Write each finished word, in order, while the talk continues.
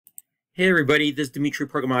Hey everybody, this is Dimitri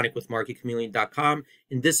Programmatic with MarketChameleon.com.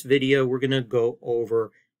 In this video, we're going to go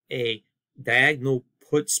over a diagonal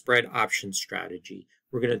put spread option strategy.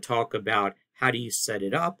 We're going to talk about how do you set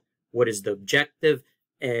it up, what is the objective,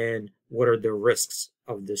 and what are the risks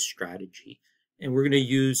of this strategy. And we're going to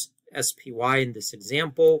use SPY in this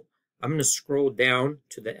example. I'm going to scroll down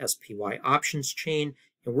to the SPY options chain,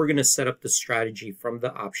 and we're going to set up the strategy from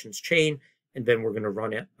the options chain. And then we're going to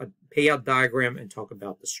run a payout diagram and talk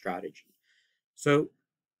about the strategy. So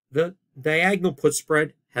the diagonal put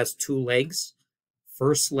spread has two legs.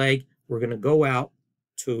 First leg, we're going to go out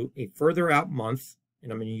to a further out month,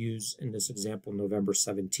 and I'm going to use, in this example, November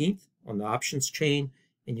 17th on the options chain.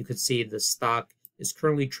 And you can see the stock is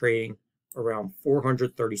currently trading around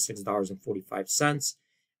 $436.45.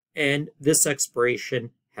 And this expiration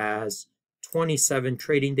has 27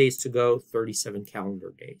 trading days to go, 37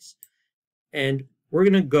 calendar days. And we're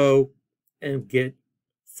going to go and get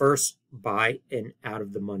first buy and out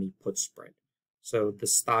of the money put spread. So the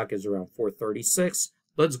stock is around 436.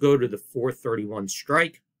 Let's go to the 431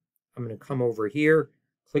 strike. I'm going to come over here,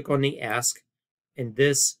 click on the ask, and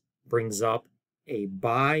this brings up a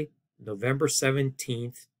buy November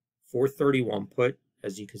 17th, 431 put,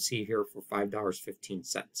 as you can see here, for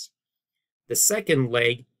 $5.15. The second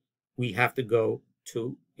leg, we have to go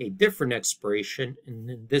to a different expiration, and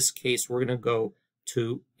in this case we're going to go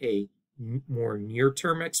to a more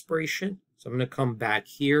near-term expiration. So I'm going to come back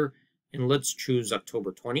here and let's choose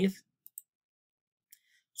October 20th.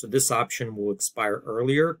 So this option will expire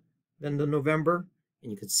earlier than the November,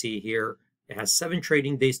 and you can see here it has 7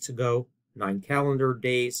 trading days to go, 9 calendar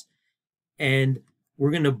days, and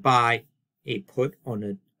we're going to buy a put on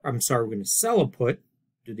a, we're going to sell a put,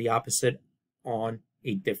 do the opposite on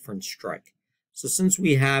a different strike. So since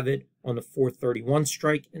we have it on the 431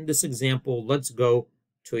 strike, in this example, let's go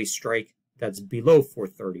to a strike that's below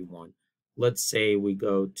 431. Let's say we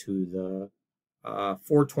go to the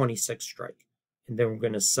 426 strike, and then we're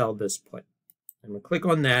going to sell this put. I'm going to click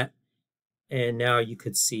on that, and now you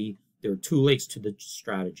could see there are two legs to the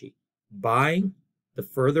strategy. Buying the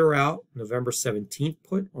further out November 17th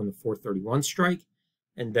put on the 431 strike,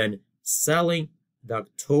 and then selling the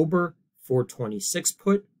October 426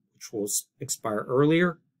 put, which will expire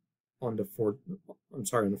earlier on the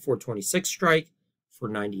 426 strike for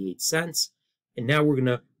 98 cents. And now we're going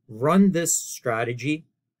to run this strategy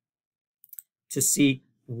to see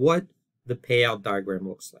what the payout diagram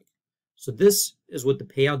looks like. So this is what the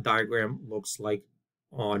payout diagram looks like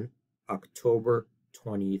on October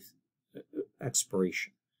 20th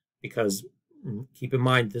expiration. Because keep in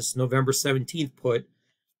mind, this November 17th put,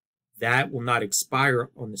 that will not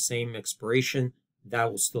expire on the same expiration.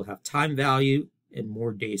 That will still have time value and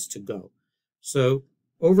more days to go. So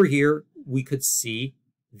over here, we could see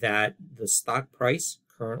that the stock price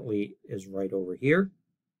currently is right over here,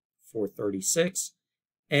 436.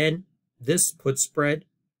 And this put spread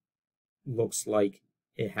looks like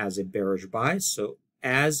it has a bearish bias. So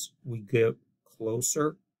as we get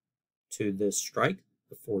closer to this strike,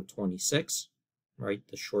 the 426, right,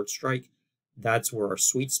 the short strike, that's where our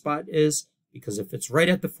sweet spot is. Because if it's right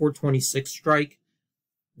at the 426 strike,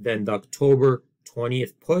 then the October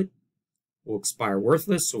 20th put will expire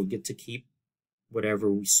worthless, so we get to keep whatever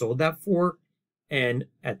we sold that for. And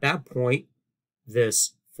at that point,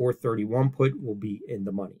 this 431 put will be in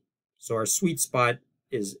the money. So our sweet spot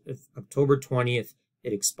is if October 20th,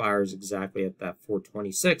 it expires exactly at that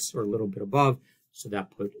 426 or a little bit above, so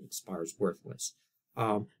that put expires worthless.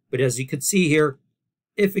 But as you can see here,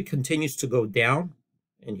 if it continues to go down,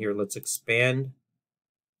 and here let's expand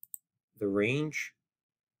the range.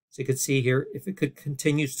 So you can see here, if it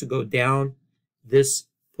continues to go down, this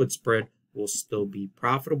put spread will still be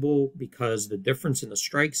profitable because the difference in the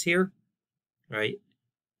strikes here, right?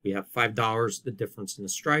 We have $5, the difference in the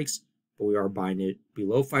strikes, but we are buying it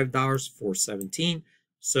below $5, $4.17.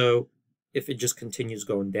 So if it just continues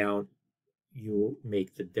going down, you'll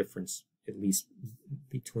make the difference at least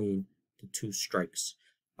between the two strikes.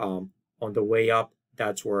 On the way up,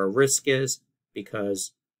 that's where our risk is,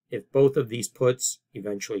 because if both of these puts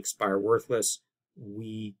eventually expire worthless,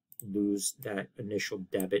 we lose that initial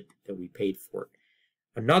debit that we paid for it.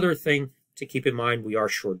 Another thing to keep in mind, we are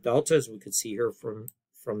short delta, as we can see here from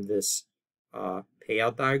this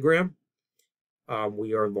payout diagram.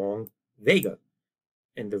 We are long Vega.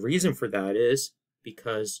 And the reason for that is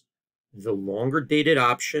because the longer dated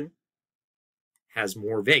option has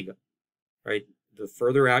more Vega, right? The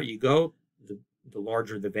further out you go, the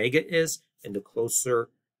larger the Vega is, and the closer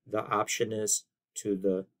the option is to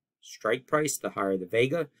the strike price, the higher the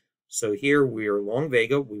Vega. So here we are long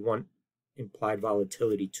Vega. We want implied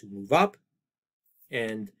volatility to move up.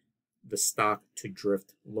 And the stock to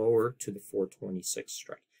drift lower to the 426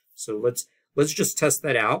 strike. So let's just test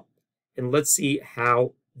that out, and let's see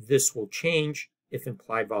how this will change if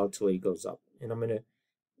implied volatility goes up. And I'm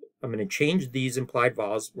gonna change these implied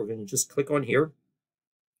vols. We're gonna just click on here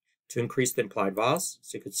to increase the implied vols.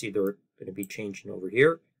 So you can see they're gonna be changing over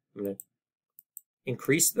here. I'm gonna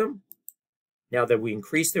increase them. Now that we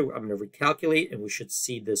increased it, I'm gonna recalculate, and we should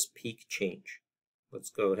see this peak change. Let's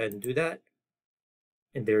go ahead and do that.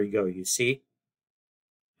 And there you go. You see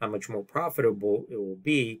how much more profitable it will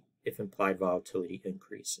be if implied volatility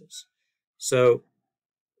increases. So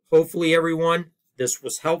hopefully everyone, this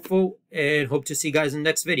was helpful, and hope to see you guys in the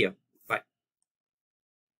next video.